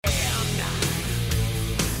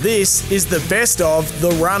This is the best of The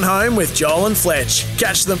Run Home with Joel and Fletch.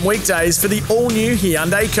 Catch them weekdays for the all-new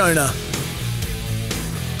Hyundai Kona.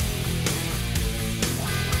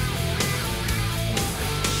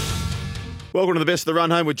 Welcome to the best of the Run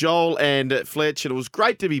Home with Joel and Fletch. And it was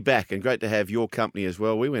great to be back and great to have your company as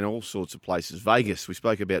well. We went all sorts of places. Vegas. We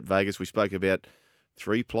spoke about Vegas. We spoke about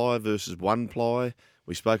 3-ply versus 1-ply.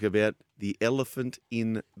 We spoke about the elephant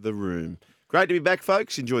in the room. Great to be back,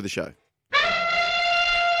 folks. Enjoy the show.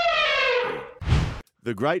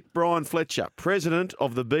 The great Brian Fletcher, president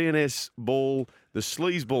of the BNS Ball, the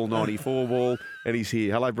Sleazeball 94 Ball, and he's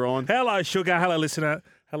here. Hello, Brian. Hello, Sugar. Hello, listener.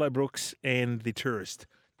 Hello, Brooks and the tourist.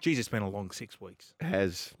 Geez, it's been a long 6 weeks.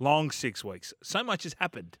 Long 6 weeks. So much has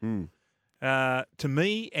happened to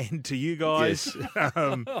me and to you guys. Yes.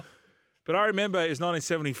 But I remember it was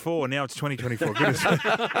 1974. Now it's 2024. Goodness.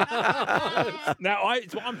 Now,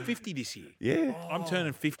 I'm 50 this year. Yeah. I'm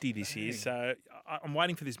turning 50 this year, so I'm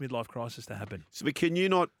waiting for this midlife crisis to happen. So, but can you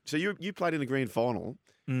not? So you played in the grand final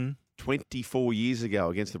 24 years ago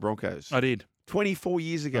against the Broncos. I did. 24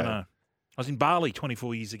 years ago. I know. I was in Bali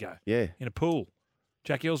 24 years ago. Yeah. In a pool.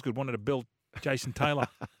 Jack Elsgood wanted to build Jason Taylor.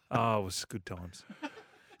 Oh, it was good times.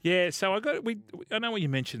 Yeah, so I know what you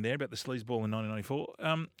mentioned there about the sleazeball in 1994.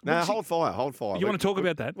 No, hold fire. You want to talk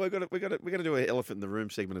about that? We're going to do an elephant in the room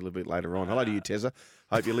segment a little bit later on. Hello to you, Tezza.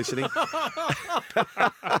 Hope you're listening.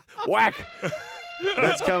 Whack.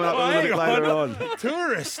 That's coming up a little bit later on.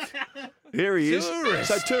 Tourist. Here he is.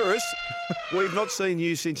 So, tourist, we've not seen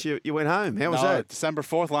you since you went home. How was that? December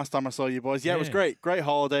 4th, last time I saw you boys. Yeah, it was great. Great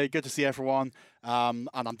holiday. Good to see everyone. And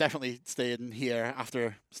I'm definitely staying here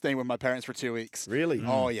after staying with my parents for 2 weeks. Really?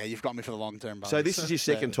 Oh, yeah, you've got me for the long term. So this is your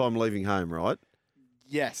second time leaving home, right?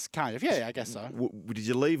 Yes, kind of. Yeah, I guess so. Did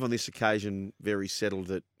you leave on this occasion very settled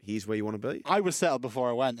that here's where you want to be? I was settled before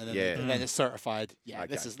I went, and then it's certified. Yeah,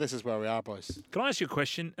 okay. This is where we are, boys. Can I ask you a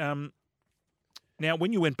question? Now,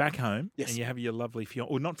 when you went back home and you have your lovely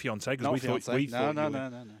fiance, or not fiance, because we thought you were.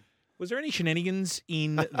 No. Was there any shenanigans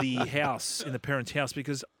in the house, in the parents' house?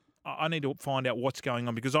 Because I need to find out what's going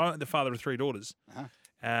on, because I'm the father of 3 daughters.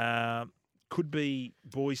 Could be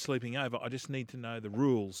boys sleeping over. I just need to know the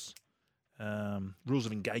rules. Rules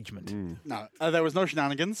of engagement. No, there was no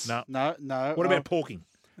shenanigans. No. What about porking?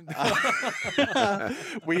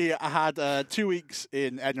 We had 2 weeks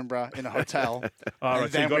in Edinburgh in a hotel.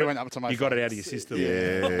 Right, then we went up to my You got it out of your system.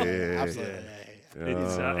 Yeah, absolutely. Yeah.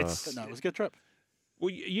 It was a good trip. Well,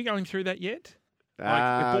 are you going through that yet?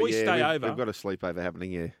 If boys stay over. We've got a sleepover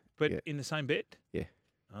happening, yeah. But in the same bed? Yeah.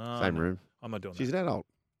 Same room. I'm not doing that. She's an adult.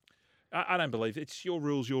 I don't believe it. It's your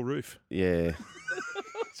rules, your roof. Yeah.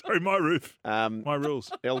 Sorry, my roof. My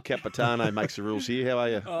rules. El Capitano makes the rules here. How are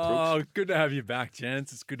you? Oh, Brooks? good to have you back,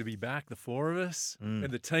 gents. It's good to be back, the 4 of us. And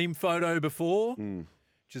the team photo before,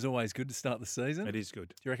 which is always good to start the season. It is good.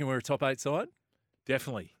 Do you reckon we're a top 8 side?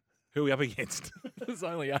 Definitely. Who are we up against? There's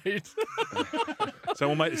only 8. So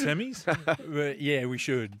we'll make the semis? But yeah, we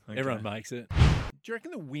should. Okay. Everyone makes it. Do you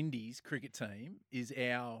reckon the Windies cricket team is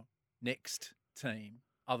our next team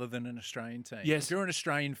other than an Australian team? Yes. If you're an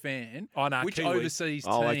Australian fan, which Kiwi. overseas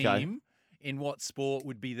team in what sport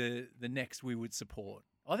would be the next we would support?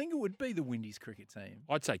 I think it would be the Windies cricket team.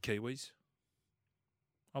 I'd say Kiwis.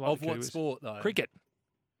 I like Of the what Kiwis. sport, though? Cricket.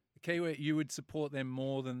 The Kiwi, you would support them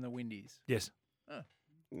more than the Windies? Yes. Oh.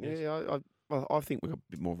 Yeah, I think we've got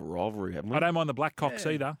a bit more of a rivalry, haven't we? I don't mind the Blackhawks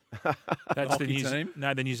either. That's the Hockey team?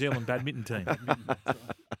 No, the New Zealand badminton team.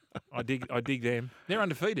 I dig them. They're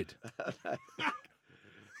undefeated.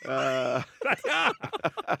 They are.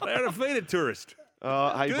 They're undefeated, tourist.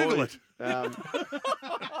 Hey, Google boys,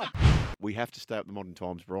 we have to stay up the modern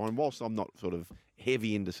times, Brian. Whilst I'm not sort of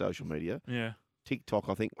heavy into social media, TikTok,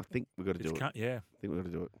 I think we've got to do it. Yeah. I think we've got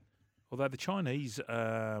to do it. Although the Chinese,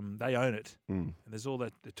 they own it, and there's all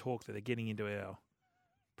the talk that they're getting into our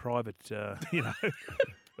private,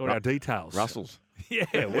 all our details. Russells. Yeah,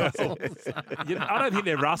 well, I don't think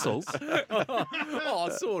they're Russells. Oh,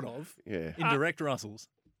 sort of. Yeah. Indirect Russells.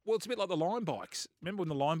 Well, it's a bit like the line bikes. Remember when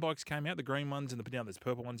the line bikes came out, the green ones and now there's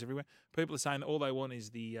purple ones everywhere? People are saying that all they want is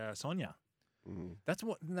the Sonia. That's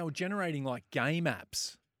what they were generating, like game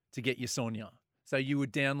apps to get your Sonia. So you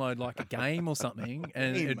would download like a game or something,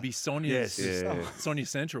 and it'd be Sonia's Sonia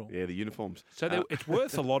Central. Yeah, the uniforms. So it's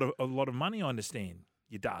worth a lot of money, I understand,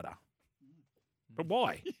 your data. But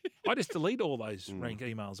why? I just delete all those rank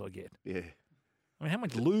emails I get. Yeah. I mean, how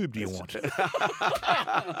much lube do you want?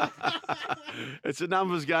 It's a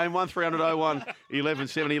numbers game. 1300 01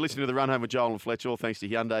 1170. You're listening to the Run Home with Joel and Fletch, all thanks to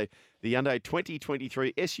Hyundai. The Hyundai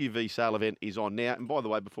 2023 SUV sale event is on now. And by the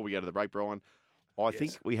way, before we go to the break, Brian, I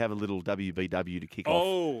think we have a little WBW to kick off.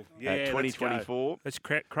 Oh, yeah. 2024. Let's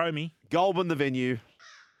chromie. Goulburn, the venue.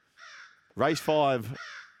 Race 5,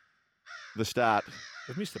 the start.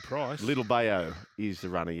 We've missed the price. Little Bayo is the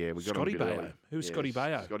runner, yeah. We got Scotty him a bit Bayo. early. Who's Yes, Scotty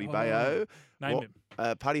Bayo? Scotty Bayo. Name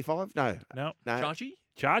him. Party 5? No. No. Chachi?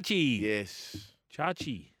 Chachi. Yes.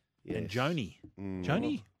 Chachi. Yes. And Joni.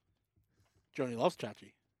 Joni? Joni loves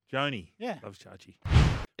Chachi. Joni. Yeah. Loves Chachi.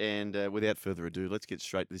 And without further ado, let's get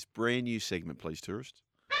straight to this brand new segment, please, tourist.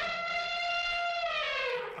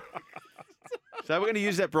 So we're going to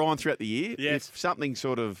use that, Brian, throughout the year. Yes.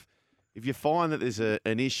 If you find that there's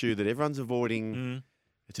an issue that everyone's avoiding,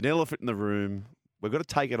 it's an elephant in the room, we've got to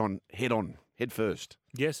take it on, head first.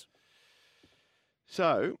 Yes.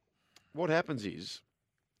 So what happens is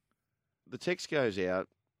the text goes out,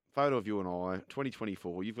 photo of you and I,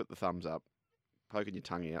 2024, you've got the thumbs up, poking your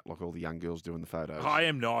tongue out like all the young girls do in the photos. I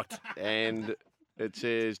am not. And it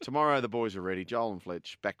says, tomorrow the boys are ready, Joel and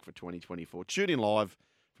Fletch, back for 2024. Tune in live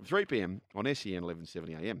from 3 p.m. on SEN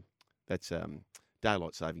 1170 a.m. That's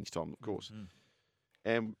daylight savings time, of course.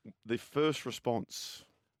 And the first response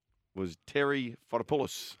was Terry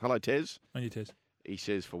Fotopoulos. Hello, Tez. On you, Tez. He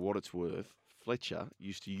says, for what it's worth, Fletcher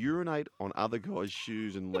used to urinate on other guys'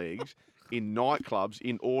 shoes and legs in nightclubs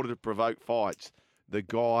in order to provoke fights. The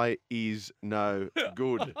guy is no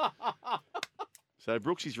good. So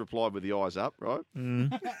Brooksy's replied with the eyes up, right?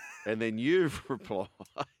 And then you've replied,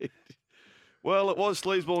 well, it was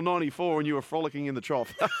Sleazeball 94 and you were frolicking in the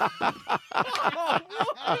trough.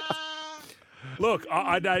 Look,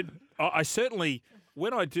 I don't. I certainly,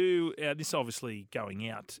 when I do, this obviously going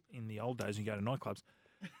out in the old days and go to nightclubs,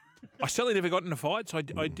 I certainly never got into fights. I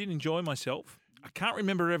did enjoy myself. I can't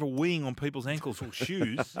remember ever weeing on people's ankles or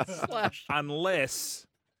shoes unless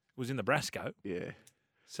it was in the Brasco. Yeah.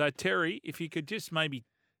 So, Terry, if you could just maybe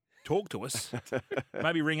talk to us,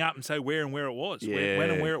 maybe ring up and say where and where it was, when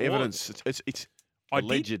and where it evidence. was. It's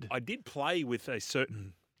alleged. I did play with a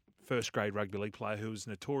certain first grade rugby league player who was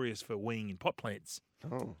notorious for weeing in pot plants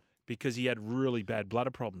because he had really bad bladder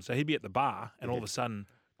problems. So he'd be at the bar and all of a sudden...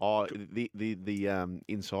 Oh, the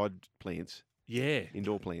inside plants. Yeah.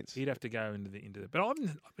 Indoor plants. He'd have to go into the. But I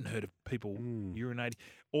haven't heard of people urinating.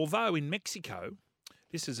 Although in Mexico,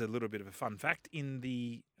 this is a little bit of a fun fact, in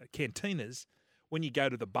the cantinas, when you go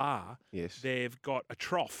to the bar, they've got a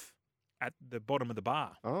trough at the bottom of the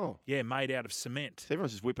bar. Oh. Yeah, made out of cement. So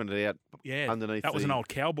everyone's just whipping it out underneath. That was an old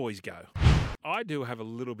Cowboys go. I do have a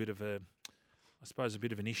little bit of a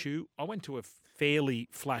bit of an issue. I went to a fairly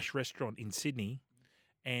flash restaurant in Sydney,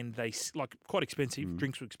 and they quite expensive.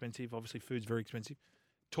 Drinks were expensive. Obviously, food's very expensive.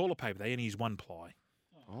 Toilet paper, they only use one ply.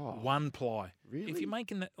 Oh, one ply. Really? If you're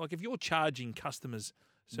making that, if you're charging customers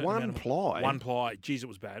one ply, geez, it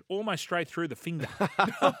was bad. Almost straight through the finger.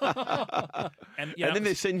 and then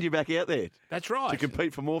they're sending you back out there. That's right. To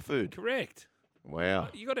compete for more food. Correct. Wow.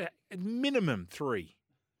 You got to minimum 3.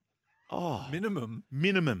 Oh, minimum.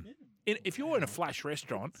 If you're in a flash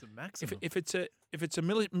restaurant, it's a maximum. If it's a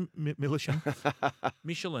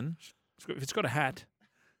Michelin, if it's got a hat,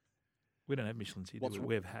 we don't have Michelins here.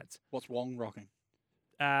 We have hats. What's Wong rocking?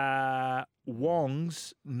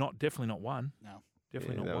 Wong's definitely not one. No,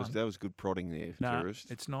 definitely not one. That was good prodding there,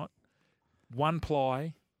 tourist. It's not. One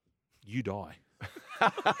ply, you die.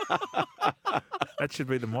 That should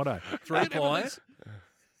be the motto. 3 ply.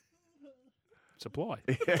 Supply.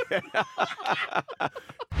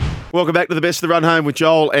 Welcome back to the Best of the Run Home with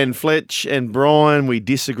Joel and Fletch and Brian. We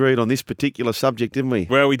disagreed on this particular subject, didn't we?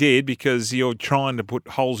 Well, we did, because you're trying to put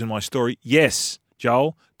holes in my story. Yes,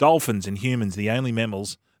 Joel, dolphins and humans, the only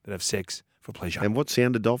mammals that have sex for pleasure. And what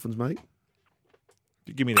sound do dolphins make?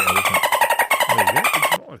 Give me that elephant. There you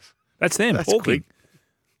go. Nice. That's them talking. Quick.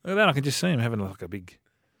 Look at that. I can just see them having like a big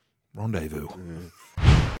rendezvous.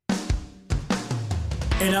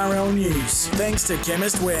 NRL News. Thanks to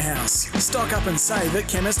Chemist Warehouse. Stock up and save at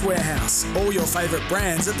Chemist Warehouse. All your favourite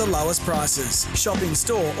brands at the lowest prices. Shop in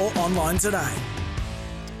store or online today.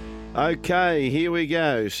 Okay, here we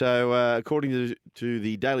go. So, according to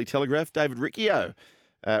the Daily Telegraph, David Riccio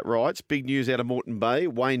writes, big news out of Moreton Bay.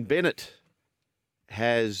 Wayne Bennett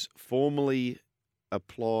has formally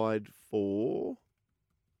applied for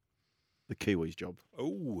the Kiwis job.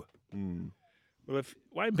 Oh. Well, if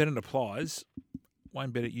Wayne Bennett applies,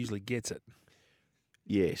 Wayne Bennett usually gets it.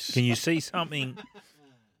 Yes. Can you see something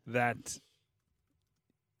that...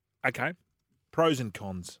 Okay. Pros and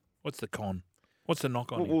cons. What's the con? What's the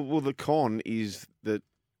knock on him? Well, the con is that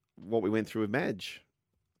what we went through with Madge,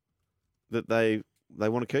 that they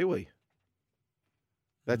want a Kiwi.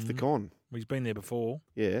 That's the con. He's been there before.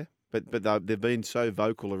 Yeah, but they've been so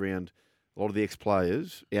vocal around a lot of the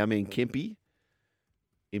ex-players. I mean, Kempy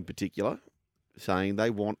in particular, saying they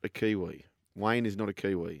want a Kiwi. Wayne is not a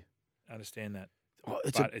Kiwi. I understand that. Oh,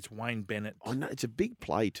 But it's Wayne Bennett. I know, it's a big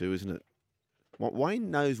play too, isn't it?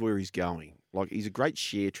 Wayne knows where he's going. Like, he's a great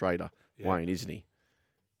share trader, Yeah. Wayne, isn't he?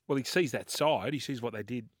 Well, he sees that side. He sees what they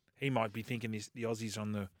did. He might be thinking the Aussies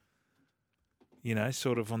on the,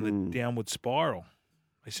 sort of on the downward spiral.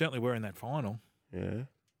 They certainly were in that final. Yeah.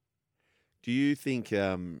 Do you think it's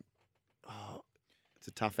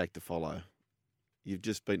a tough act to follow? You've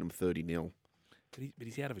just beaten them 30-0. But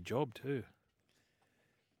he's out of a job too.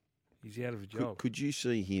 He's out of a job. Could you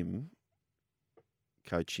see him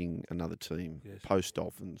coaching another team post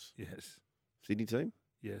Dolphins? Yes. Sydney team?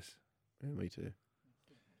 Yes. Yeah, me too.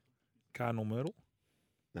 Cardinal Myrtle?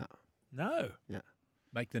 No. No.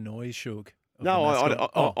 Make the noise, Shug. No,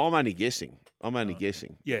 I'm only guessing. I'm only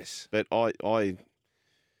guessing. Yes. But I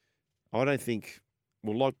don't think,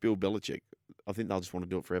 well, like Bill Belichick, I think they'll just want to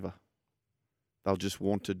do it forever. They'll just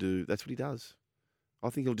want to do, that's what he does. I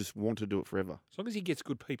think he'll just want to do it forever. As long as he gets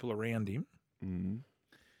good people around him. Mm-hmm.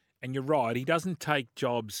 And you're right, he doesn't take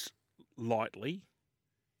jobs lightly,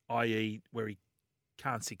 i.e. where he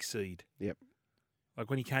can't succeed. Yep. Like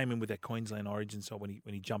when he came in with that Queensland Origin side, when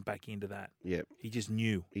he jumped back into that, yep, he just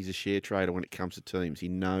knew. He's a share trader when it comes to teams. He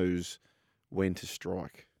knows when to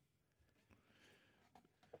strike.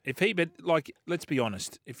 Let's be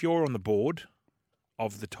honest. If you're on the board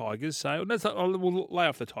of the Tigers, we'll lay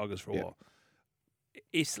off the Tigers for a while.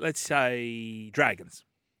 Let's say Dragons,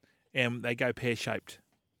 and they go pear-shaped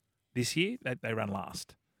this year. They run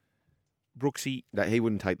last. Brooksy, he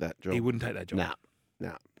wouldn't take that job. He wouldn't take that job.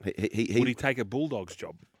 No. Would he take a Bulldogs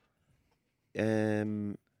job?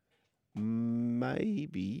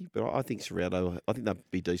 Maybe, but I think Serrato, I think they'd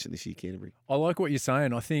be decent this year, Canterbury. I like what you're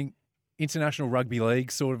saying. I think International Rugby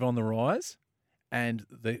League sort of on the rise, and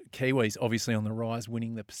the Kiwis obviously on the rise,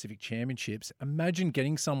 winning the Pacific Championships. Imagine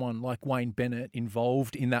getting someone like Wayne Bennett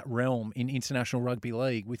involved in that realm in International Rugby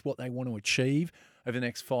League with what they want to achieve over the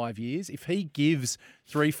next 5 years. If he gives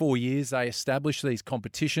 3-4 years, they establish these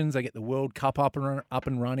competitions, they get the World Cup up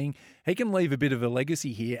and running, he can leave a bit of a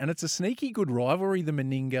legacy here. And it's a sneaky good rivalry, the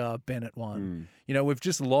Meninga-Bennett one. We've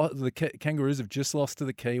just lost, the Kangaroos have just lost to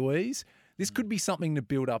the Kiwis. This could be something to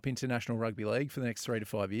build up International Rugby League for the next 3 to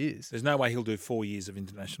 5 years. There's no way he'll do 4 years of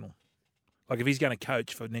international. Like if he's going to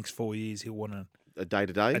coach for the next 4 years, he'll want a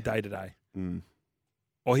day-to-day? A day-to-day.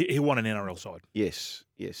 Or he'll want an NRL side. Yes.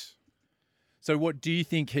 So what do you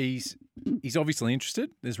think he's obviously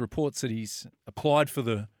interested? There's reports that he's applied for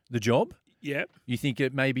the job. Yeah. You think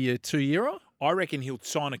it may be a 2-yearer? I reckon he'll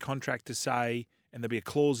sign a contract to say, and there'll be a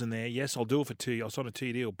clause in there, yes, I'll do it for 2 years, I'll sign a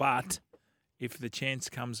 2-year deal, but if the chance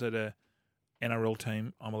comes at a NRL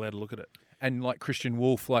team, I'm allowed to look at it. And like Christian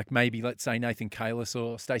Wolf, like maybe let's say Nathan Kalis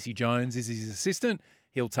or Stacey Jones is his assistant,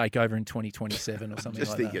 he'll take over in 2027 or something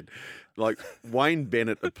just like thinking, that. Like Wayne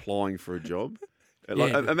Bennett applying for a job.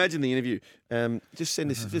 Imagine the interview. Just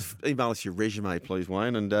email us your resume, please,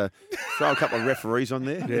 Wayne, and throw a couple of referees on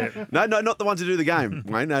there. Yeah. No, not the ones who do the game,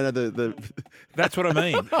 Wayne. No, the. That's what I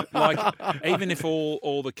mean. Like even if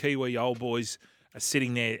all the Kiwi old boys are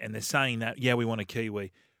sitting there and they're saying that, yeah, we want a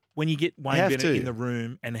Kiwi. When you get Wayne Bennett in the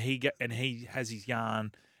room and he has his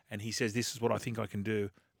yarn and he says, "This is what I think I can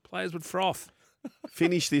do," players would froth.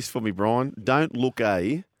 Finish this for me, Brian. Don't look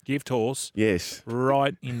gift horse. Yes.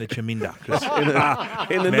 Right in the Chaminda.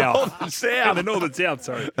 In the north and south. In the north and south,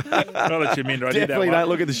 sorry. Not a Chaminda. I did that Definitely one. don't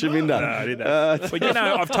look at the Chaminda. No, I did that. But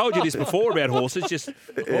I've told you this before about horses.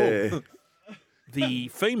 The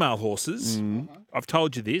female horses, I've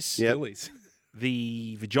told you this. Yep.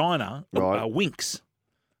 The vagina winks.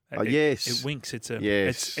 Yes. It winks. It's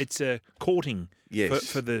a courting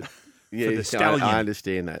for the stallion. I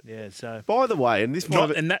understand that. Yeah. So by the way, and this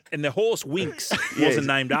and the horse winks wasn't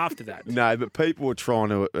named after that. No, but people were trying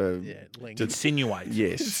to insinuate.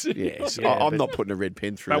 Yes. Yeah, I'm not putting a red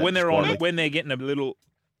pen through. But when they're getting a little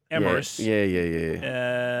amorous,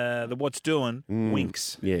 the what's doing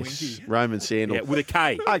winks. Yes. Winky. Roman sandal. Yeah, with a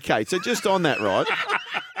K. Okay, so just on that, right?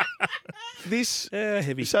 This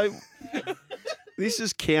heavy. So this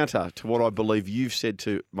is counter to what I believe you've said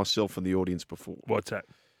to myself and the audience before. What's that?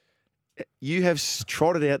 You have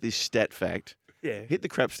trotted out this stat fact. Yeah. Hit the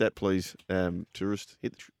crap stat, please, tourist.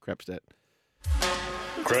 Hit the crap stat.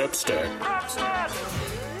 Crap stat.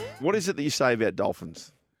 What is it that you say about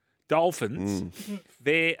dolphins? Dolphins,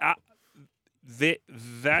 that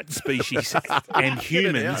species and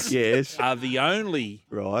humans are the only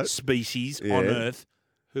species on Earth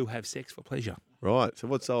who have sex for pleasure. Right. So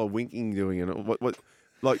what's old winking doing? And what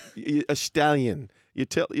like a stallion? You're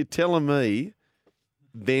telling me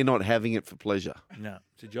they're not having it for pleasure? No,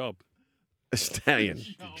 it's a job. A stallion.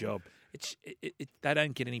 It's a job. They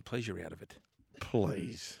don't get any pleasure out of it.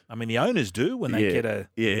 Please. I mean, the owners do when they get a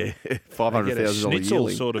 $500,000 schnitzel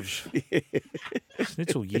yearling. sort of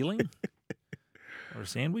schnitzel yearling. Or a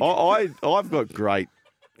sandwich? I've got great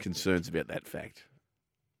concerns about that fact.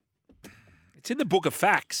 It's in the book of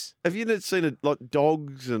facts. Have you not seen it like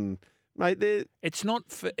dogs and mate? It's not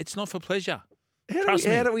for pleasure.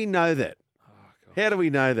 How do we know that? How do we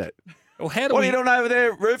know that? Well, how do What we? are you doing over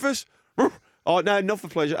there, Rufus? Oh no, not for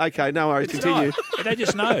pleasure. Okay, no worries. Continue. Not. They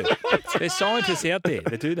just know. There's scientists out there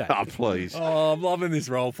that do that. Oh please. Oh, I'm loving this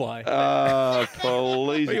role play.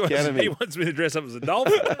 Police Academy. He wants me to dress up as a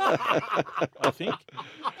dolphin. I think.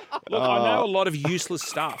 Look, I know a lot of useless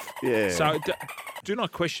stuff. Yeah. So do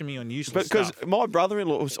not question me on useless Because stuff. my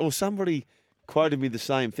brother-in-law or somebody quoted me the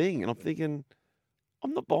same thing, and I'm thinking,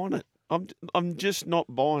 I'm not buying it. I'm just not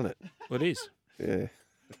buying it. Well, it is. Yeah,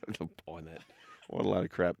 I'm not buying that. What a load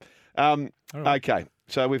of crap. Right. Okay,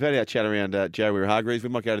 so we've had our chat around Joey Hargreaves. We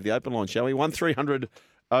might go to the open line, shall we? 1300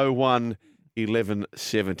 01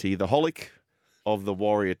 1170. The holic of the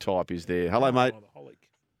warrior type is there. Hello, mate.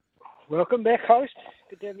 Welcome back, host.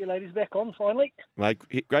 Good to have you ladies back on finally. Mate,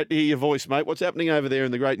 great to hear your voice, mate. What's happening over there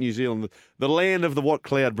in the great New Zealand? The land of the what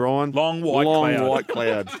cloud, Brian? Long white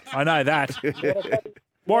cloud. I know that.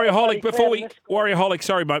 Warrior Holic,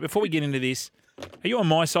 sorry, mate, before we get into this, are you on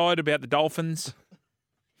my side about the Dolphins?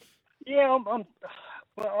 Yeah, well,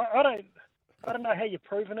 I don't know how you're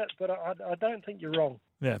proving it, but I don't think you're wrong.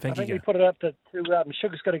 Yeah, I think you. we put it up to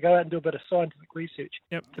Sugar's got to go out and do a bit of scientific research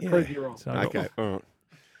to prove you're wrong. So, Okay, all right.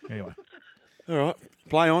 Anyway. All right,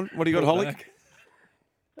 play on. What do you got, Holic?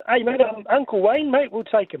 Hey, mate, Uncle Wayne, mate, we'll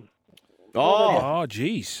take him. Oh,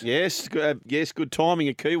 geez. Yes, good timing.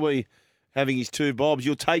 A Kiwi having his two bobs.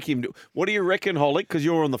 You'll take him. What do you reckon, Holic? Because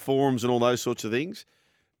you're on the forums and all those sorts of things.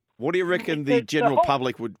 What do you reckon the general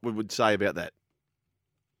public would say about that?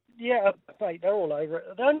 Yeah, mate, they're all over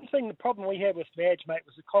it. The problem we had with Madge, mate,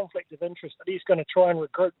 was the conflict of interest that he's going to try and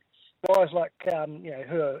recruit guys like,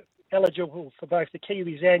 who are eligible for both the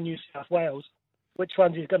Kiwis and New South Wales. Which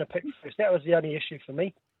ones he's going to pick first? That was the only issue for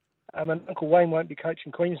me. And Uncle Wayne won't be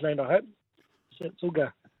coaching Queensland, I hope. So it's all go.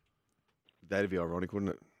 That'd be ironic,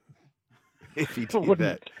 wouldn't it? If he did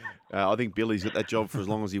that. I think Billy's got that job for as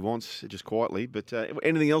long as he wants, just quietly. But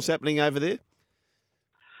anything else happening over there?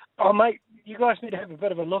 Oh, mate, you guys need to have a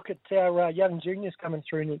bit of a look at our young juniors coming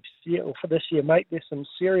through next year, or for this year, mate. There's some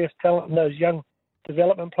serious talent in those young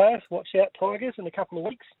development players. Watch out, Tigers, in a couple of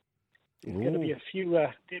weeks. There's going to be a few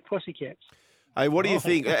dead pussycats. Hey, what do you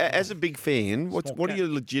think? As a big fan, what do you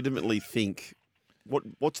legitimately think?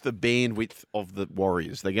 What's the bandwidth of the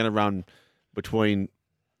Warriors? They're going to run between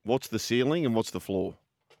what's the ceiling and what's the floor?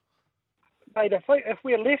 Mate, if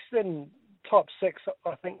we're less than top six,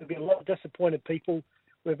 I think there'll be a lot of disappointed people.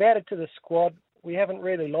 We've added to the squad. We haven't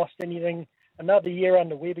really lost anything. Another year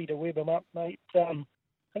under Webby to web him up, mate. I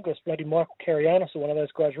think it was bloody Michael Carrianis or one of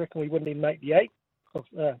those guys reckon we wouldn't even make the 8.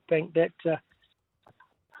 Bank that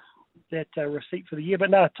receipt for the year. But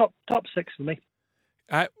no, top 6 for me.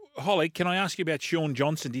 Holly, can I ask you about Sean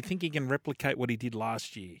Johnson? Do you think he can replicate what he did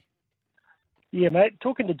last year? Yeah, mate.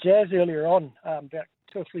 Talking to Jazz earlier on, about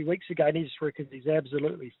 2 or 3 weeks ago, and he just reckons he's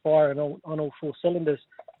absolutely firing on all 4 cylinders.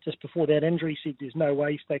 Just before that injury, he said there's no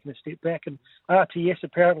way he's taking a step back. And RTS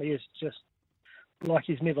apparently is just like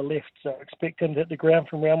he's never left. So expect him to hit the ground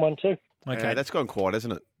from round 1 too. Okay, that's gone quiet,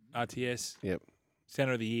 hasn't it? RTS. Yep.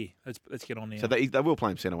 Centre of the year. Let's get on there. So they will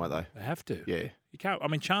play him centre, won't they? They have to. Yeah. You can't. I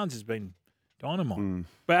mean, Chance has been dynamite.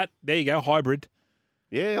 But there you go, hybrid.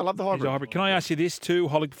 Yeah, I love the hybrid. Can I ask you this too,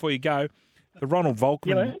 Holly, before you go? The Ronald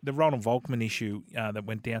Volkman issue that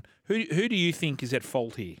went down. Who do you think is at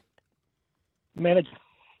fault here? Manager.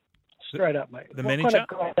 Straight up, mate. The what manager? Kind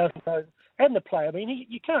of guy doesn't know? And the player. I mean,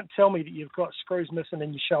 you can't tell me that you've got screws missing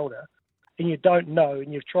in your shoulder and you don't know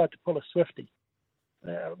and you've tried to pull a Swifty.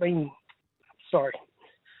 I mean, sorry.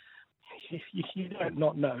 You don't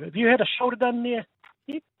not know. Have you had a shoulder done there?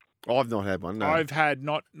 Yep. I've not had one, no. I've had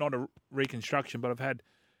not a reconstruction, but I've had...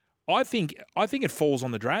 I think it falls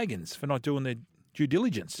on the Dragons for not doing their due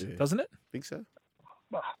diligence, doesn't it? I think so.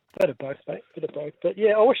 Oh, bit of both, mate. Bit of both. But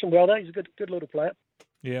yeah, I wish him well, though. He's a good little player.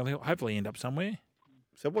 Yeah, he'll hopefully end up somewhere.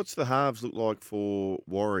 So what's the halves look like for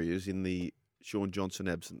Warriors in the Sean Johnson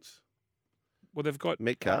absence? Well, they've got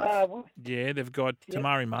Metcalf. They've got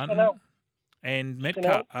Tamari Martin and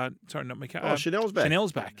Metcalf. Sorry, not Metcalf. Chanel's back.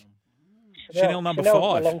 Chanel's back. Chanel number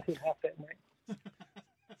 5.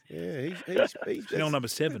 Yeah, he's Chanel number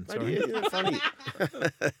 7. Sorry. Yeah, funny.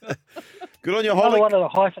 Good on you, Another Holly. one of the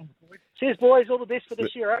hyphen. Cheers, boys. All the best for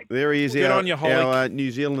this year, eh? There he is, Good on you, Holly. our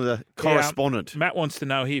New Zealander correspondent. Matt wants to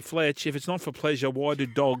know here, Fletch, if it's not for pleasure, why do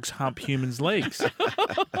dogs hump humans' legs?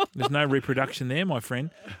 There's no reproduction there, my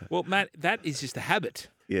friend. Well, Matt, that is just a habit.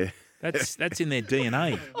 Yeah. That's in their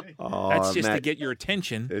DNA. Oh, That's just to Matt, get your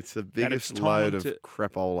attention. it's the that biggest time load of to-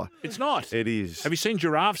 crapola. It's not. It is. Have you seen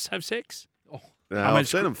giraffes have sex? No, I mean, I've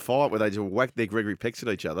it's seen them fight where they just whack their Gregory Pecks at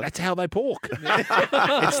each other. That's how they pork.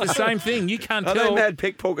 It's the same thing. You can't Are they tell. mad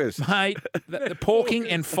pickpockers? Mate, the porking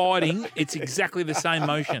and fighting, it's exactly the same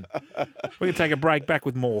motion. We're going to take a break, back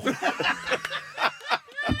with more.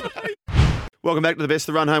 Welcome back to the Best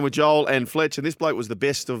of the Run Home with Joel and Fletch. And this bloke was the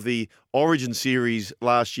best of the Origin Series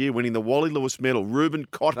last year, winning the Wally Lewis medal. Reuben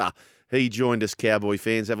Cotter, he joined us, Cowboy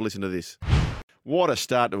fans. Have a listen to this. What a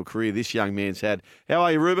start to a career this young man's had. How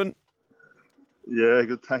are you, Reuben? Yeah,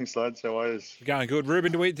 good. Thanks, lads. How are you? Going good.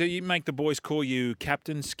 Ruben, do you make the boys call you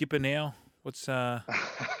captain, skipper now? What's has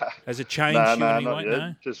it changed you in Not any way? yet.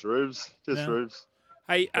 No? Just Rubes. Just No. Rubes.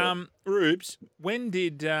 Hey, Rubes, when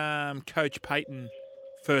did Coach Payton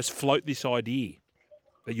first float this idea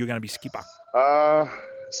that you're going to be skipper?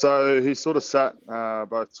 So he sort of sat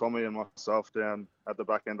both Tommy and myself down at the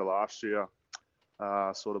back end of last year,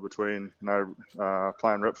 sort of between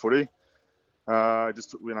playing rep footy. We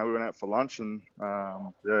went out for lunch and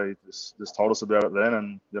he just told us about it then,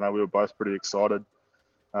 and we were both pretty excited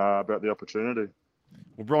about the opportunity.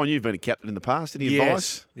 Well, Brian, you've been a captain in the past. Any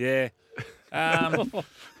advice? Yeah. Yeah,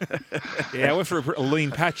 I went for a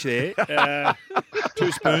lean patch there.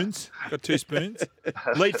 2 spoons. Got 2 spoons.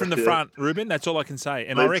 Lead from the front, Ruben. That's all I can say.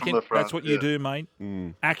 And Lead I from reckon the front, that's what you do, mate.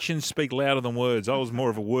 Actions speak louder than words. I was more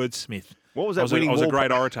of a wordsmith. What was that I was a great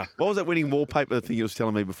wallpa- orator. What was that winning wallpaper thing you was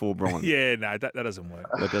telling me before, Brian? Yeah, no, that doesn't work.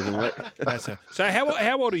 That doesn't work. So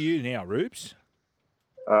how old are you now, Rubes?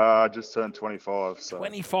 I just turned 25. So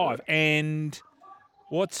 25. And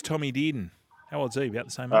what's Tommy Dearden? How old's he? About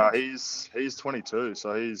the same age? He's 22,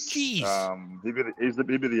 so he's Jeez.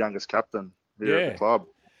 he'd be the youngest captain here at the club.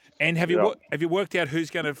 And have you worked out who's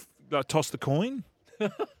going to toss the coin?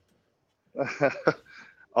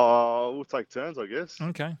 We'll take turns, I guess.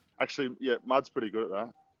 Okay. Actually, yeah, Mud's pretty good at that.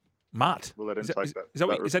 Mutt. We'll let him Is take that,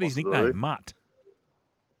 that. is that his nickname? Mutt.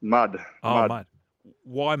 Mud. Oh, Mud.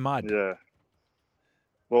 Why Mud? Yeah.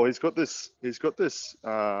 Well, he's got this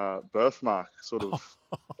birthmark, sort of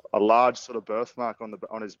a large sort of birthmark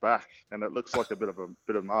on his back, and it looks like a bit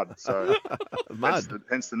of mud. So Mud.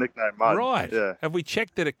 Hence the nickname Mud. Right. Yeah. Have we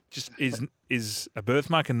checked that it just is a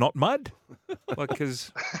birthmark and not mud? Like,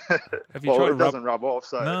 because have you tried to it doesn't rub off,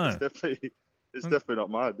 so No. it's definitely not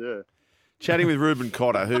mud. Yeah. Chatting with Reuben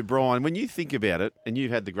Cotter, who, Brian, when you think about it, and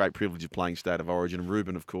you've had the great privilege of playing State of Origin, and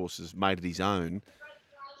Reuben, of course, has made it his own.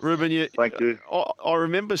 Reuben, Thank you. I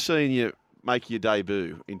remember seeing you make your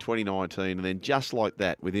debut in 2019, and then just like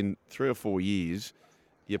that, within 3 or 4 years,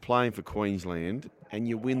 you're playing for Queensland and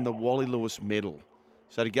you win the Wally Lewis medal.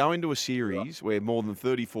 So to go into a series where more than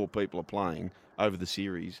 34 people are playing over the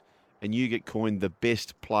series and you get coined the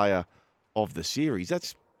best player of the series,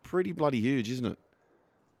 that's pretty bloody huge, isn't it?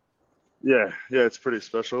 Yeah, it's pretty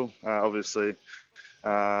special. Obviously,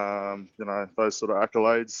 those sort of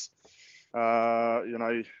accolades.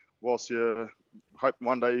 Whilst you hope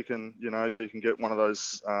one day you can get one of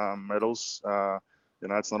those medals.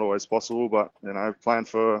 It's not always possible, but playing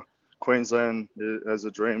for Queensland as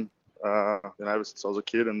a dream. Ever since I was a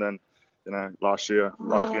kid, and then last year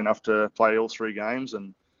lucky enough to play all 3 games,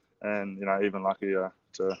 and even luckier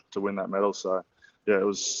to win that medal. So. Yeah, it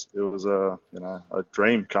was a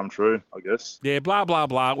dream come true, I guess. Yeah, blah blah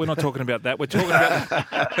blah. We're not talking about that. We're talking about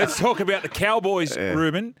let's talk about the Cowboys,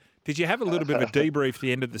 Ruben. Did you have a little bit of a debrief at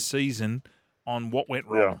the end of the season on what went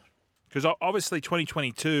wrong? Because obviously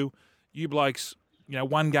 2022, you blokes,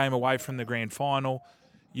 1 game away from the grand final.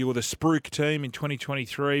 You were the Spruik team in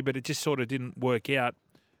 2023, but it just sort of didn't work out.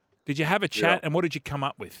 Did you have a chat, and what did you come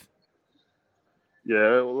up with?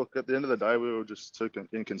 Yeah, well, look, at the end of the day, we were just too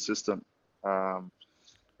inconsistent. Our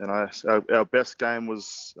best game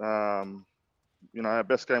was,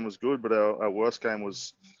 good, but our worst game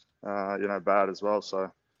was, bad as well.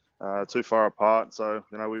 So, too far apart. So,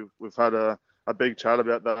 we've had a big chat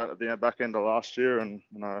about that at the back end of last year, and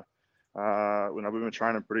we've been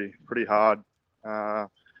training pretty hard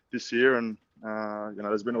this year, and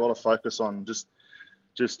there's been a lot of focus on just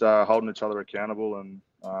holding each other accountable and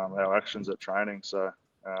our actions at training. So.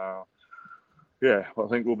 I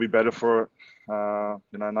think we'll be better for it.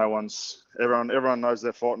 Everyone knows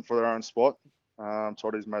they're fighting for their own spot.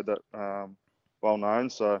 Toddy's made that well known.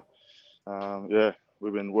 So,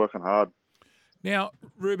 we've been working hard. Now,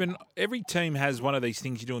 Ruben, every team has one of these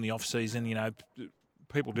things you do in the off season.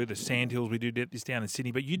 People do the sandhills. We do this down in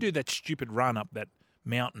Sydney, but you do that stupid run up that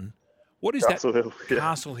mountain. What is Castle that? Hill. Yeah.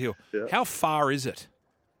 Castle Hill. Yeah. How far is it?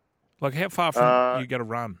 Like, how far from you got to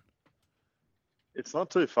run? It's not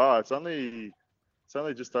too far. It's only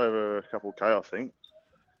just over a couple K, I think.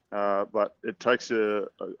 but it takes you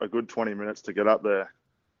a good 20 minutes to get up there.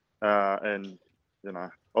 And,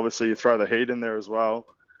 obviously you throw the heat in there as well,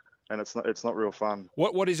 and it's not real fun.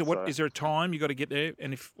 What is it? What is there a time you got to get there?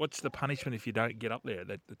 And what's the punishment if you don't get up there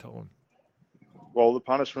at the time? Well, the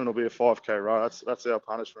punishment will be a 5K row. That's our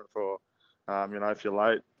punishment for, if you're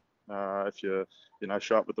late, if you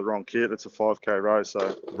show up with the wrong kit, it's a 5K row.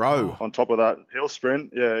 So on top of that, hill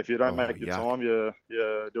sprint. Yeah, if you don't make your time, you're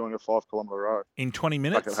doing a 5 kilometre row in 20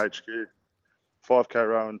 minutes. Back at HQ, 5K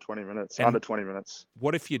row in 20 minutes, under 20 minutes.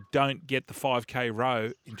 What if you don't get the 5K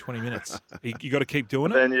row in 20 minutes? you got to keep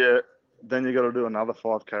doing it. Then you got to do another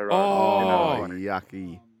 5K row. Oh,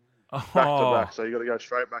 yucky. Back to back, so you got to go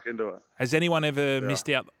straight back into it. Has anyone ever missed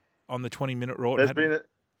out on the 20-minute route?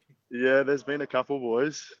 There's been a couple,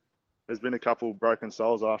 boys. There's been a couple broken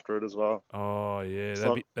souls after it as well. Oh,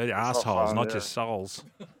 yeah. They're assholes, not just souls.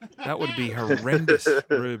 That would be horrendous,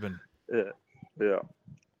 Ruben. Yeah.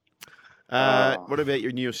 What about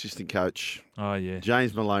your new assistant coach? Oh, yeah.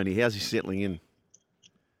 James Maloney. How's he settling in?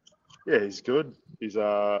 Yeah, he's good. He's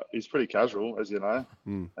pretty casual, as you know.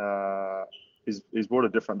 He's brought a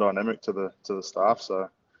different dynamic to the staff, so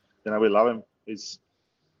we love him. He's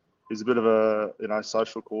a bit of a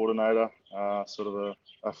social coordinator, sort of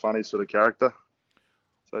a funny sort of character.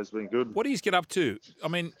 So he's been good. What do you get up to? I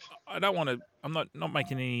mean, I'm not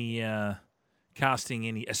making any casting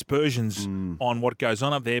any aspersions on what goes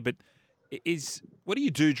on up there, but what do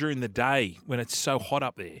you do during the day when it's so hot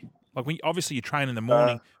up there? Like obviously you train in the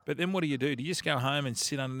morning, but then what do? Do you just go home and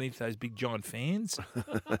sit underneath those big giant fans?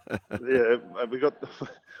 Yeah, we got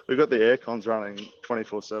the air cons running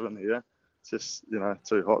 24/7 here. It's just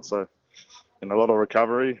too hot, so a lot of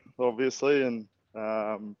recovery obviously, and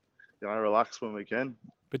relax when we can.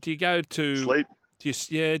 But do you go to sleep?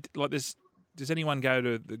 Does anyone go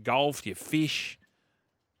to the golf? Do you fish?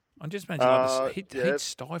 I'm just imagining heat's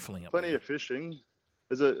stifling up plenty there. Of fishing.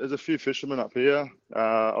 There's a few fishermen up here.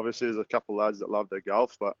 Obviously, there's a couple of lads that love their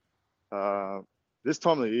golf, but this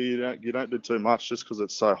time of the year you don't do too much just because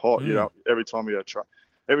it's so hot. Every time you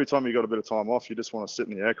got a bit of time off, you just want to sit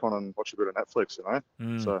in the aircon and watch a bit of Netflix.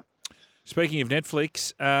 So. Speaking of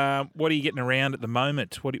Netflix, what are you getting around at the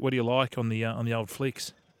moment? What do you like on the old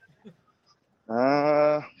flicks?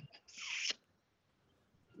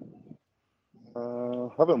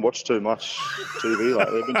 Haven't watched too much TV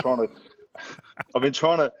lately. I've been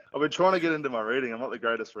trying to get into my reading. I'm not the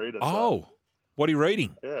greatest reader. Oh, what are you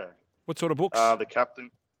reading? Yeah. What sort of books?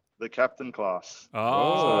 The captain class.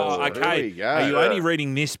 Oh, okay. There you go. Are you only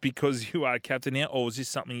reading this because you are captain now, or is this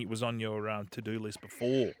something that was on your to-do list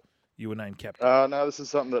before you were named captain? No, this is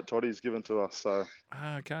something that Toddy's given to us. So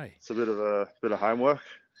okay, it's a bit of homework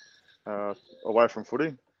away from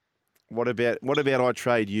footy. What about I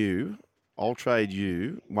trade you? I'll trade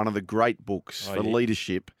you one of the great books for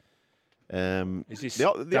leadership. Is this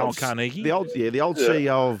Dale Carnegie? The old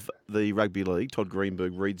CEO of the Rugby League, Todd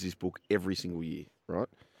Greenberg, reads this book every single year, right?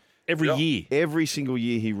 Every year? Every single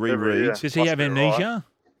year he rereads. Does he have amnesia?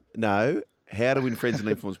 Right. No. How to Win Friends and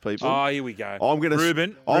Influence People. Oh, here we go.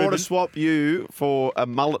 Ruben. I want to swap you for a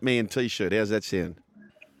Mullet Man T-shirt. How's that sound?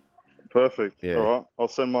 Perfect. Yeah. All right. I'll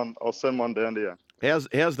send one down to you. How's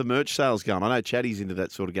the merch sales going? I know Chatty's into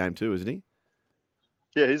that sort of game too, isn't he?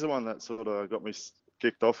 Yeah, he's the one that sort of got me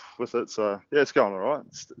kicked off with it. So yeah, it's going all right.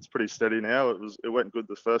 It's pretty steady now. It went good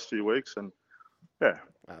the first few weeks, and yeah,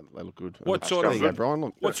 they look good. What sort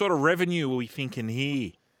of revenue are we thinking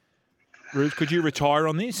here, Ruth? Could you retire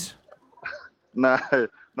on this? No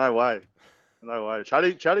way.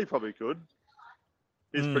 Chatty probably could.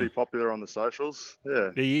 He's pretty popular on the socials. Yeah,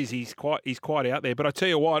 he is. He's quite out there. But I tell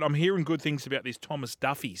you what, I'm hearing good things about this Thomas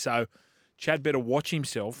Duffy. So Chad better watch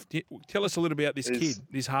himself. Tell us a little bit about this kid,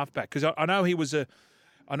 this halfback, because I know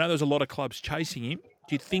I know there's a lot of clubs chasing him.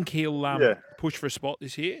 Do you think he'll push for a spot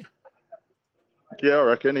this year? Yeah, I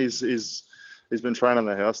reckon he's been training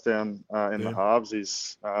the house down in the halves.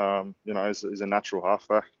 He's he's a natural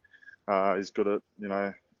halfback. He's good at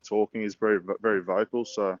talking. He's very very vocal.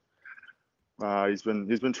 So he's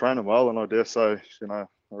been training well, and I dare say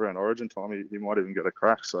around Origin time he might even get a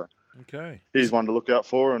crack. So. Okay. He's one to look out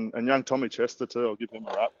for, and young Tommy Chester too. I'll give him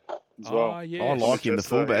a rap as well. Yes. I like him, the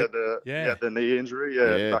fullback. He had the knee injury,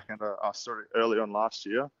 back in early on last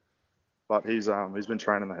year. But he's been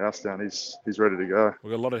training the house down. He's ready to go.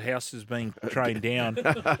 We've got a lot of houses being trained down.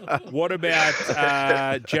 What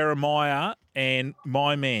about Jeremiah and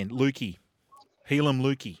my man Lukey, Helam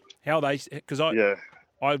Lukey? How are they? Because I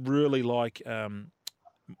really like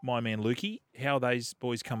my man Lukey. How those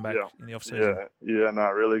boys come back in the off season?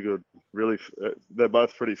 No, really good. Really, they're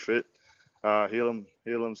both pretty fit.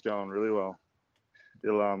 Helam's going really well.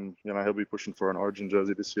 he'll be pushing for an Origin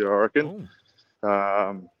jersey this year, I reckon.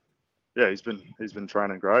 He's been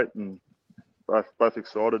training great, and both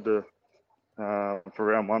excited for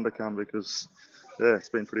round one to come because it's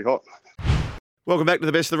been pretty hot. Welcome back to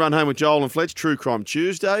the Best of the Run Home with Joel and Fletch, True Crime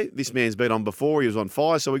Tuesday. This man's been on before. He was on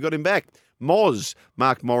fire, so we got him back. Moz,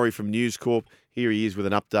 Mark Morrie from News Corp. Here he is with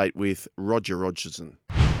an update with Roger Rogerson.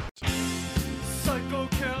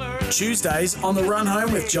 Tuesdays on the Run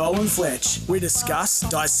Home with Joel and Fletch. We discuss,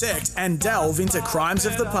 dissect and delve into crimes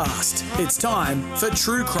of the past. It's time for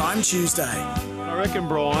True Crime Tuesday. I reckon,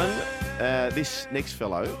 Brian, this next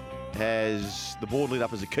fellow has the board lit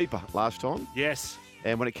up as a keeper last time. Yes.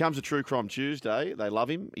 And when it comes to True Crime Tuesday, they love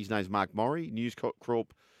him. His name's Mark Morrie, News Corp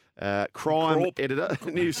crime editor.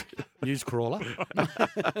 News crawler.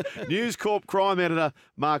 News Corp crime editor,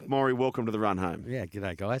 Mark Morrie. Welcome to the Run Home. Yeah,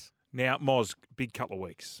 g'day, guys. Now, Moz, big couple of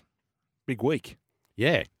weeks. Big week.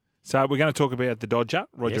 Yeah. So we're going to talk about the Dodger,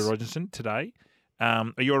 Roger Yes. Rogerson, today.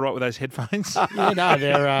 Are you all right with those headphones? Yeah, no,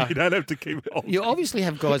 they're... You don't have to keep it on. You obviously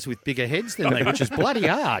have guys with bigger heads than me, which is bloody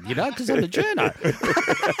hard, because I'm a journo.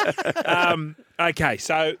 Okay,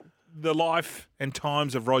 so the life and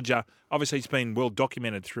times of Roger, obviously it's been well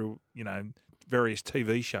documented through, various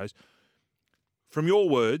TV shows. From your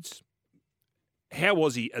words, how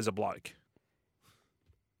was he as a bloke?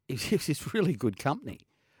 He's really good company.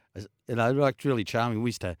 Like really charming.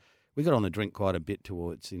 We got on the drink quite a bit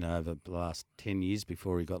towards, over the last 10 years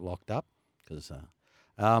before he got locked up.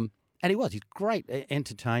 And he's great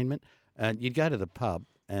entertainment. And you'd go to the pub,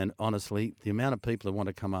 and honestly, the amount of people that want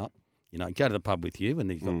to come up, go to the pub with you,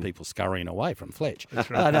 and you've got people scurrying away from Fletch. That's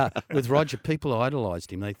right. With Roger, people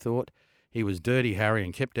idolised him. They thought he was Dirty Harry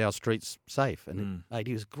and kept our streets safe. And mate,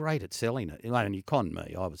 he was great at selling it. And you conned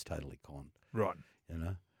me. I was totally conned. Right.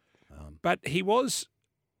 But he was...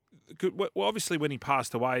 Well, obviously, when he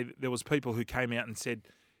passed away, there was people who came out and said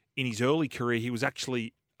in his early career he was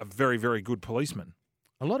actually a very, very good policeman.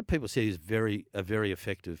 A lot of people say he's a very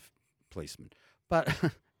effective policeman. But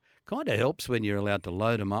kind of helps when you're allowed to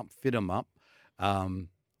load them up, fit them up.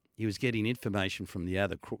 He was getting information from the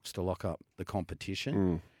other crooks to lock up the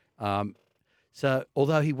competition. So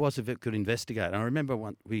although he was a good investigator, I remember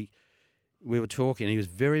we were talking, he was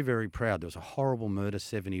very, very proud. There was a horrible murder,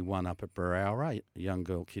 71 up at Barowra, a young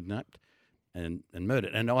girl kidnapped and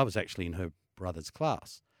murdered. And I was actually in her brother's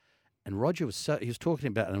class. And Roger he was talking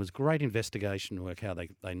about, and it was great investigation work, how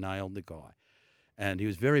they nailed the guy. And he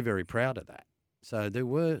was very, very proud of that. So there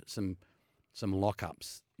were some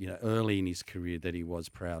lockups, early in his career that he was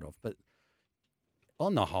proud of. But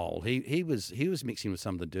on the whole, he was mixing with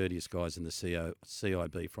some of the dirtiest guys in the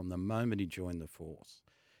CIB from the moment he joined the force.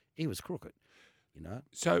 He was crooked,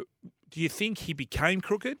 So do you think he became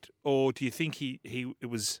crooked, or do you think it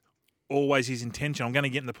was always his intention? I'm going to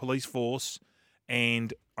get in the police force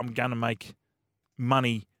and I'm going to make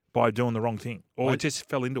money by doing the wrong thing, or it just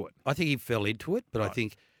fell into it? I think he fell into it, but right. I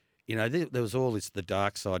think, there was all this, the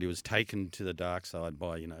dark side. He was taken to the dark side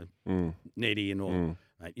by, Neddy and all.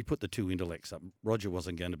 Mate, you put the two intellects up. Roger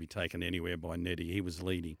wasn't going to be taken anywhere by Neddy. He was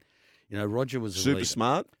leading. Roger was a super leader.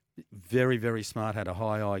 Smart. Very, very smart, had a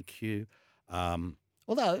high IQ.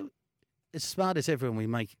 Although, as smart as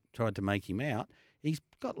everyone tried to make him out, he's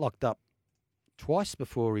got locked up twice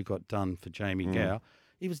before he got done for Jamie Gow.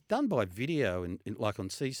 He was done by video, like on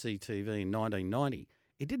CCTV in 1990.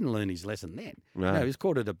 He didn't learn his lesson then. No. He was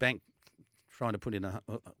caught at a bank trying to put in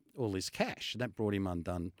all his cash, and that brought him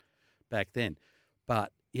undone back then.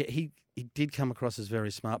 But yeah, he did come across as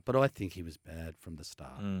very smart, but I think he was bad from the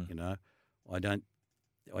start,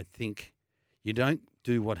 I think you don't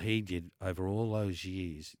do what he did over all those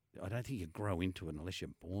years. I don't think you grow into it unless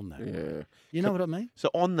you're born that way. You know what I mean?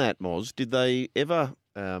 So on that, Moz, did they ever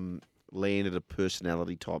land at a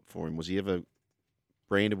personality type for him? Was he ever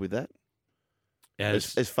branded with that?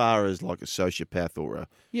 As far as like a sociopath or a...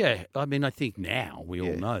 Yeah, I mean, I think now we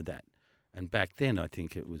all know that. And back then I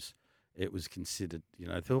think it was considered,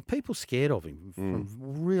 there were people scared of him from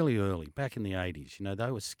really early, back in the 80s.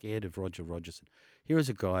 They were scared of Roger Rogerson. Here is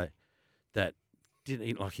a guy that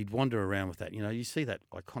he'd wander around with that. You see that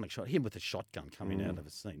iconic shot, him with a shotgun coming out of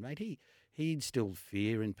a scene. Mate, he instilled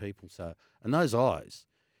fear in people. So, and those eyes,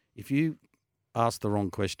 if you ask the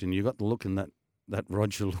wrong question, you got the look in that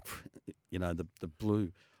Roger look, the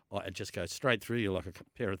blue, it just goes straight through you like a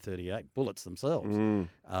pair of 38 bullets themselves.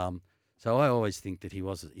 So I always think that he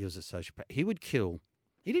was a sociopath. He would kill.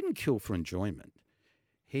 He didn't kill for enjoyment.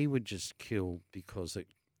 He would just kill because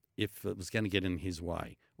if it was going to get in his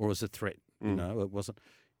way or was a threat, it wasn't.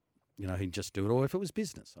 He'd just do it. Or if it was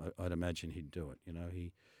business, I'd imagine he'd do it.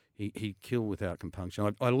 He'd kill without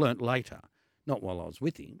compunction. I learnt later Not while I was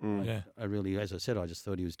with him. Yeah. I really, as I said, I just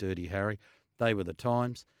thought he was Dirty Harry. They were the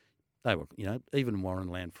times. They were, even Warren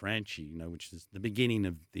Lanfranchi, which is the beginning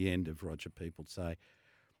of the end of Roger, people say.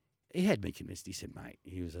 He had me convinced. He said, mate,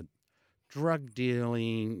 he was a drug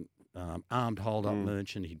dealing, armed hold-up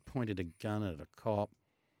merchant. He'd pointed a gun at a cop.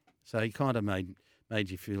 So he kind of made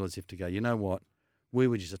you feel as if to go, you know what, we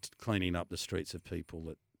were just cleaning up the streets of people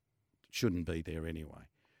that shouldn't be there anyway,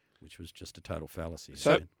 which was just a total fallacy.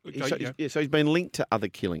 So he's been linked to other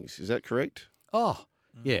killings. Is that correct? Oh,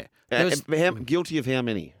 yeah. Guilty of how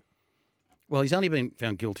many? Well, he's only been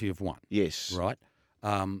found guilty of one. Yes. Right?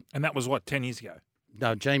 And that was, 10 years ago?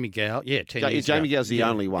 No, Jamie Gow. Yeah, 10 years ago. Jamie Gow's the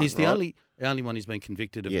only one, He's right? the only one who's been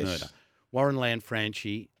convicted of murder. Warren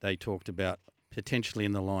Lanfranchi, they talked about potentially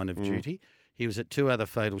in the line of duty. He was at 2 other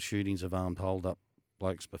fatal shootings of armed hold-up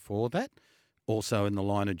blokes before that, also in the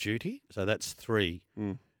line of duty. So that's 3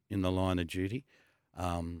 in the line of duty.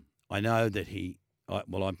 I know that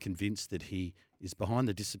I'm convinced that he is behind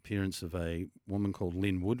the disappearance of a woman called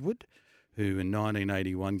Lynn Woodward, who in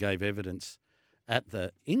 1981 gave evidence at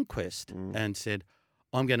the inquest and said,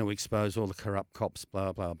 I'm going to expose all the corrupt cops,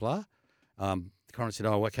 blah, blah, blah. The coroner said,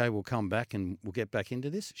 oh, okay, we'll come back and we'll get back into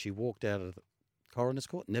this. She walked out of the coroner's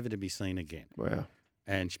court, never to be seen again. Wow.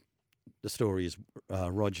 And the story is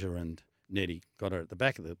Roger and Nettie got her at the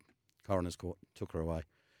back of the coroner's court, took her away.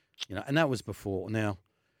 And that was before. Now,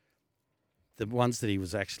 the ones that he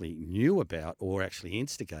was actually knew about or actually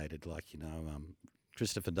instigated, like,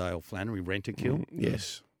 Christopher Dale Flannery, Rent-A-Kill.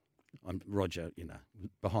 Yes. Roger,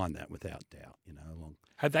 behind that without doubt, along.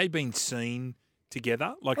 Had they been seen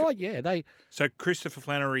together? So Christopher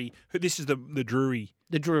Flannery, this is the Drury.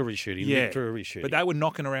 The Drury shooting. Yeah. The Drury shooting. But they were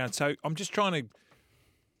knocking around. So I'm just trying to.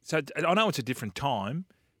 So I know it's a different time,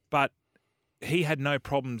 but he had no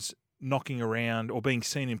problems knocking around or being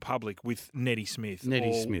seen in public with Nettie Smith.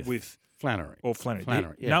 With Flannery. Or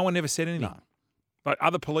Flannery. Yeah. No one ever said anything. No. But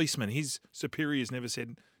other policemen, his superiors never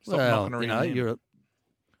said, stop knocking around.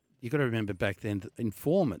 You've got to remember back then,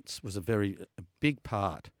 informants was a big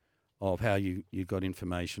part of how you got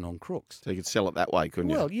information on crooks. So you could sell it that way,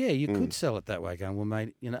 couldn't you? Well, yeah, you could sell it that way, going, well,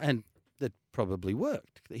 mate, and that probably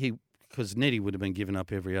worked. Because Nettie would have been giving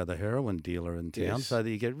up every other heroin dealer in town, so that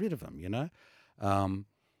you get rid of them,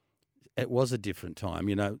 It was a different time.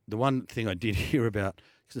 The one thing I did hear about,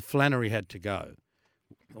 because Flannery had to go,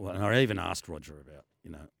 and I even asked Roger about,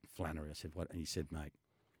 Flannery. I said, what? And he said, mate,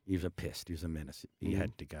 he was a pest. He was a menace. He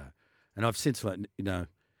had to go. And I've since, a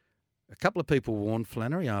couple of people warned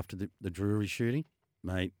Flannery after the Drury shooting,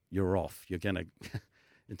 mate, you're off. You're going to,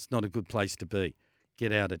 it's not a good place to be.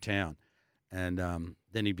 Get out of town. And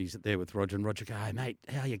then he'd be there with Roger, and Roger go, hey, mate,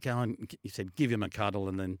 how you going? He said, give him a cuddle,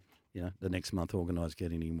 and then, the next month organise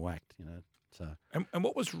getting him whacked, So. And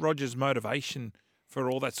what was Roger's motivation for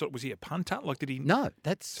all that sort? Was he a punter? Like, did he? No,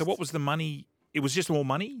 that's. So what was the money? It was just more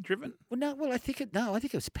money driven? I think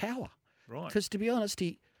it was power. Right. Because to be honest,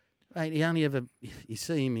 he only ever, you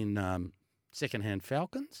see him in Secondhand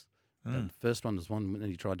Falcons. The first one was one when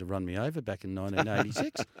he tried to run me over back in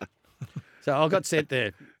 1986. So I got sent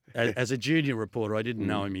there as a junior reporter. I didn't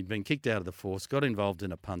know him. He'd been kicked out of the force, got involved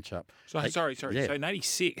in a punch-up. So, sorry. Yeah. So in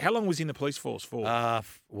 86, how long was he in the police force for?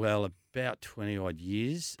 Well, about 20-odd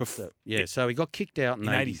years. So he got kicked out in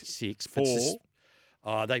 86.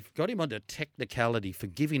 They've got him under technicality for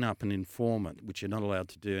giving up an informant, which you're not allowed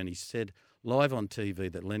to do. And he said live on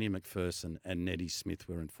TV that Lenny McPherson and Nettie Smith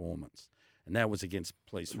were informants. And that was against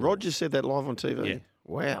police rules. Roger said that live on TV? Yeah.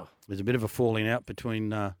 Wow. There's a bit of a falling out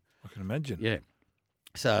between... I can imagine. Yeah.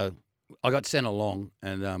 So I got sent along,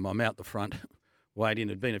 and I'm out the front waiting.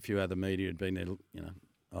 There'd been a few other media had been there.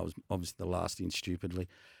 I was obviously the last in stupidly.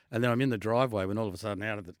 And then I'm in the driveway when all of a sudden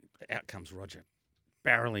out comes Roger,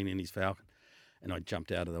 barreling in his Falcon. And I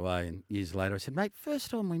jumped out of the way, and years later I said, mate,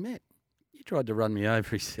 first time we met, you tried to run me over.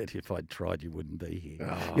 He said, if I'd tried, you wouldn't be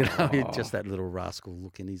here. Just that little rascal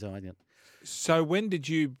look in his eye. So when did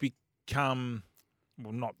you become,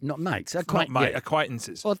 well, not mates,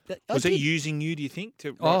 acquaintances? Well, was he using you, do you think,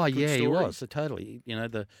 to Oh, write good yeah, he stories? was. So totally.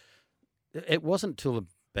 It wasn't till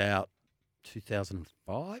about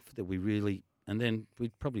 2005 that we really, and then we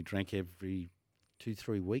probably drank every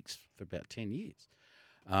 2-3 weeks for about 10 years.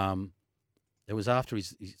 It was after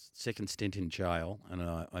his second stint in jail, and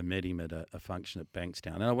I met him at a function at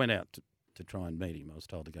Bankstown. And I went out to try and meet him. I was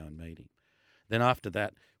told to go and meet him. Then after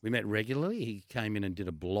that, we met regularly. He came in and did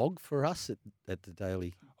a blog for us at the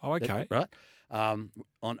Daily. Oh, okay. Right? On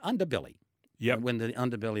Underbelly. Yep. When the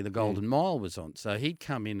Underbelly, the Golden Mile was on. So he'd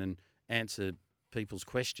come in and answer people's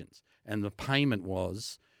questions. And the payment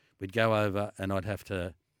was we'd go over and I'd have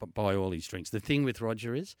to buy all his drinks. The thing with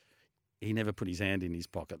Roger is he never put his hand in his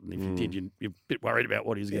pocket. And if you did, you're a bit worried about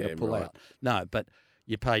what he was going to pull out. No, but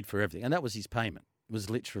you paid for everything. And that was his payment. It was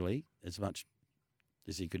literally as much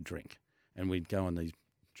as he could drink. And we'd go on these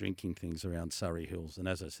drinking things around Surrey Hills. And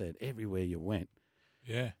as I said, everywhere you went,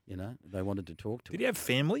 they wanted to talk to him. Did he have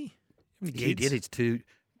family? He did. He's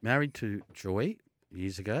married to Joy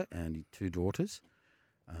years ago and 2 daughters,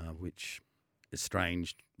 which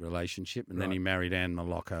estranged relationship. And then he married Anne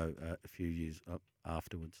Malocco a few years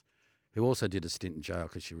afterwards, who also did a stint in jail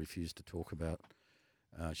because she refused to talk about.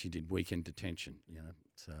 She did weekend detention,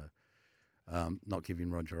 so not giving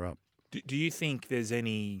Roger up. Do you think there's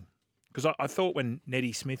any? Because I thought when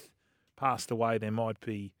Nettie Smith passed away, there might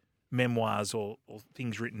be memoirs or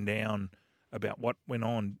things written down about what went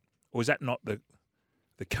on, or is that not the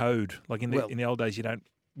code? Like in the old days, you don't.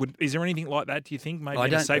 Is there anything like that? Do you think maybe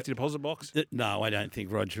in a safety deposit box? No, I don't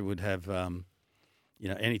think Roger would have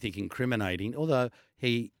anything incriminating. Although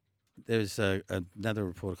there's another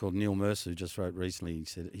reporter called Neil Mercer who just wrote recently. He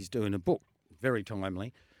said he's doing a book, very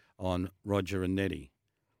timely, on Roger and Nettie.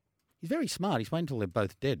 He's very smart. He's waiting until they're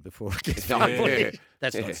both dead before it gets published.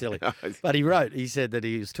 That's not silly. But he said that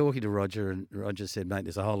he was talking to Roger, and Roger said, mate,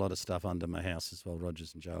 there's a whole lot of stuff under my house as well.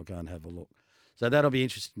 Roger's in jail. Go and have a look. So that'll be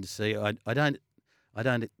interesting to see. I don't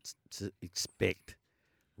expect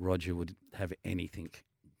Roger would have anything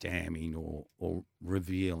damning or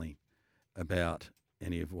revealing about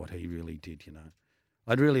any of what he really did,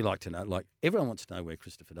 I'd really like to know. Like, everyone wants to know where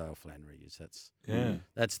Christopher Dale Flannery is.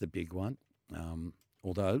 That's the big one.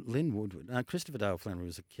 Although Lynn Woodward, Christopher Dale Flannery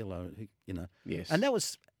was a killer, Yes. And that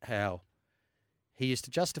was how he used to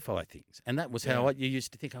justify things. And that was how you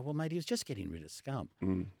used to think, oh, well, mate, he was just getting rid of scum.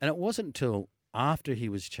 And it wasn't until after he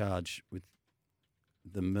was charged with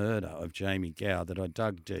the murder of Jamie Gow that I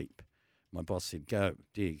dug deep. My boss said, go,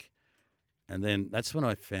 dig. And then that's when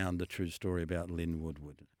I found the true story about Lynn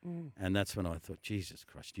Woodward. And that's when I thought, Jesus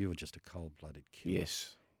Christ, you were just a cold-blooded killer.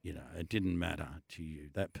 Yes. It didn't matter to you.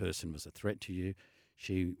 That person was a threat to you.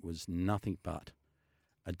 She was nothing but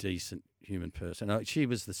a decent human person. She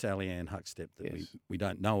was the Sally Ann Huckstep that we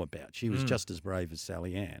don't know about. She was just as brave as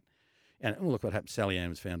Sally Ann. And look what happened. Sally Ann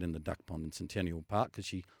was found in the duck pond in Centennial Park because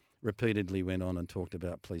she repeatedly went on and talked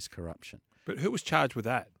about police corruption. But who was charged with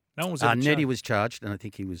that? No one was ever Nettie charged. was charged, and I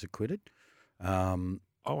think he was acquitted.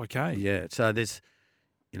 Okay. Yeah. So there's,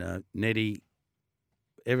 Nettie,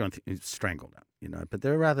 everyone strangled her, but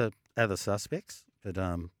there are other suspects. But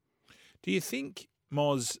do you think,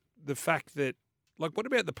 Moz, the fact that, like, what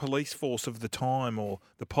about the police force of the time or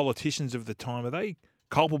the politicians of the time? Are they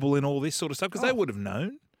culpable in all this sort of stuff? Because they would have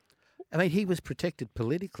known. I mean, he was protected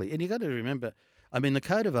politically. And you've got to remember, the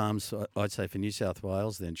coat of arms, I'd say, for New South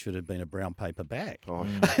Wales then should have been a brown paper bag. Oh,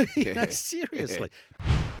 seriously.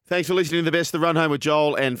 Thanks for listening to The Best, the Run Home with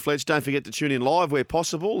Joel and Fletch. Don't forget to tune in live where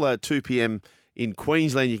possible, 2 p.m. in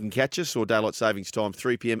Queensland you can catch us, or daylight savings time,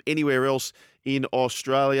 3 p.m. anywhere else in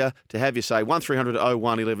Australia. To have you say 1300 01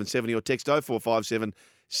 1170 or text 0457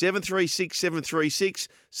 736 736.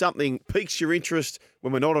 Something piques your interest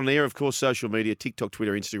when we're not on air. Of course, social media, TikTok,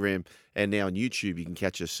 Twitter, Instagram, and now on YouTube you can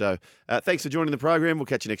catch us. So thanks for joining the program. We'll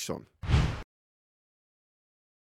catch you next time.